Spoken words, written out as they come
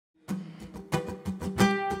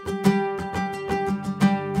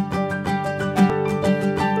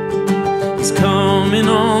coming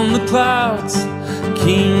on the clouds.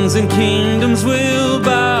 Kings and kingdoms will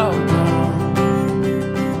bow down,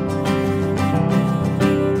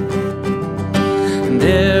 and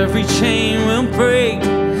every chain will break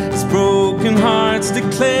as broken hearts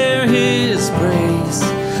declare His praise.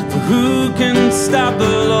 For who can stop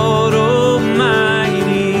the Lord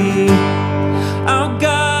Almighty? Our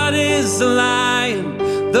God is the Lion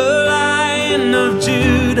of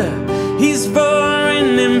Judah. He's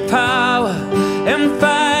roaring in power and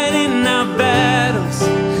fighting our battles,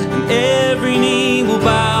 and every knee will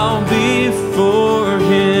bow before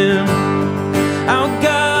Him. Our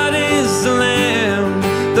God is the Lamb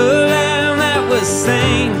that was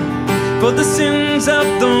slain for the sins of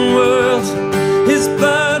the world. His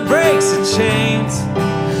blood breaks the chains,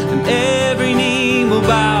 and every knee will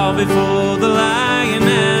bow before the Lion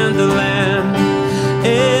and the Lamb.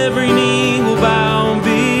 Every knee will bow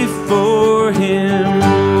before Him.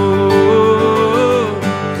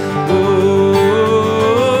 Oh, oh.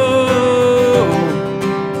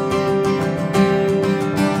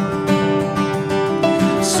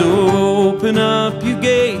 So open up your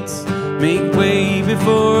gates, make way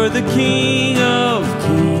before the King of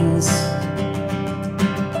Kings.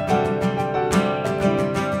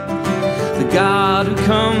 The God who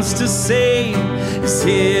comes to save is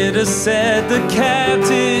here to set the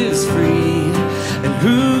captives free. And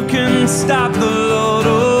who can stop the Lord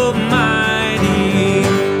Almighty?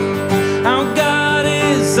 Our God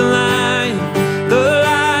is the Lion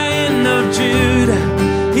of Judah.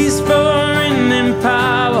 He's roaring in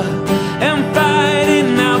power and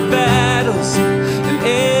fighting our battles, and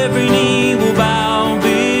every knee will bow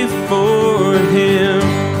before Him.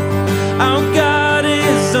 Our God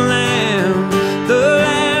is the Lamb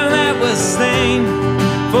that was slain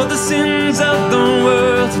for the sins of the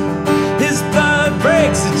world. His blood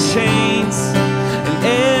breaks the chains, and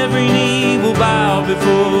every knee will bow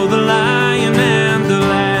before the Lion and the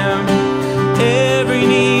Lamb. Every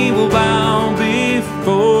knee will bow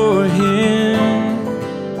before Him.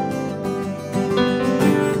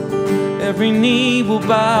 Every knee will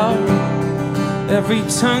bow, every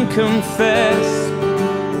tongue confess.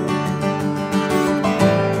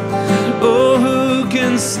 Oh, who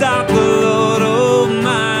can stop the Lord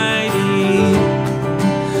Almighty?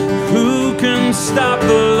 Who can stop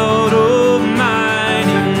the Lord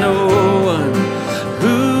Almighty? No one.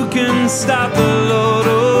 Who can stop the Lord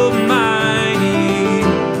Almighty?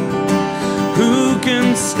 Who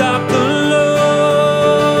can stop the Lord?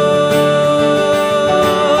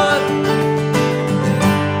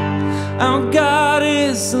 Our God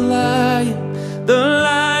is the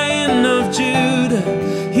Lion of Judah.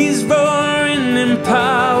 He's roaring in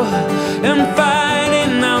power and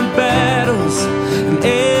fighting our battles, and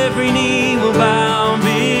every knee will bow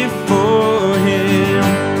before Him.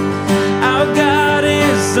 Our God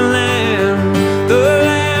is the Lamb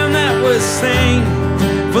that was slain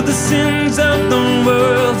for the sin